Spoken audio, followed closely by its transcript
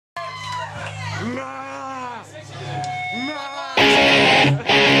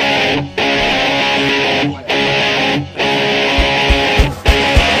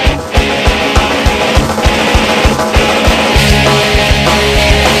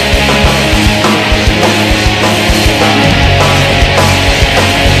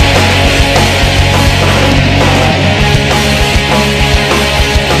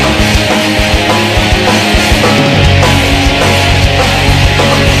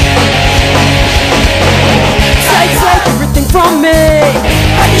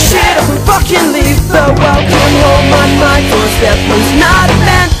The welcome home on my doorstep was not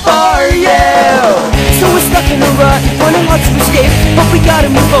meant for you. So we're stuck in a rut, wanting hard to escape, but we gotta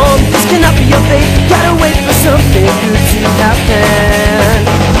move on, this cannot be your fate. Gotta wait for something good to happen.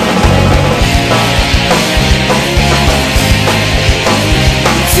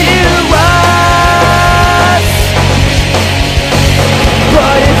 To us.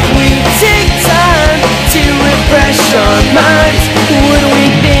 But if we take time to refresh our minds, would we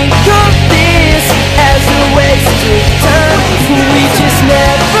think of this as a waste of time? We just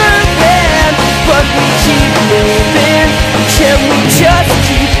never ran, but we keep moving. Can we just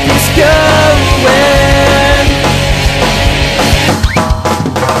keep this going?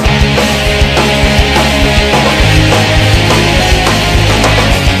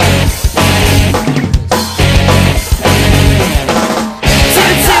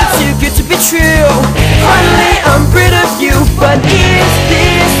 Too good to be true. Finally I'm rid of you, but is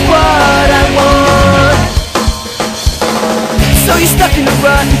this what I want? So you're stuck in the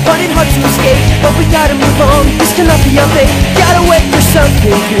rut and find it hard to escape, but we gotta move on, this cannot be our fate. Gotta wait for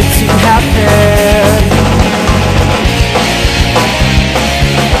something good to happen.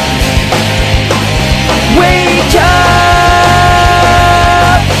 Wake up.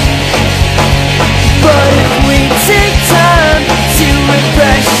 But if we take time to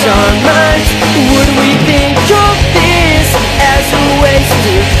refresh our minds,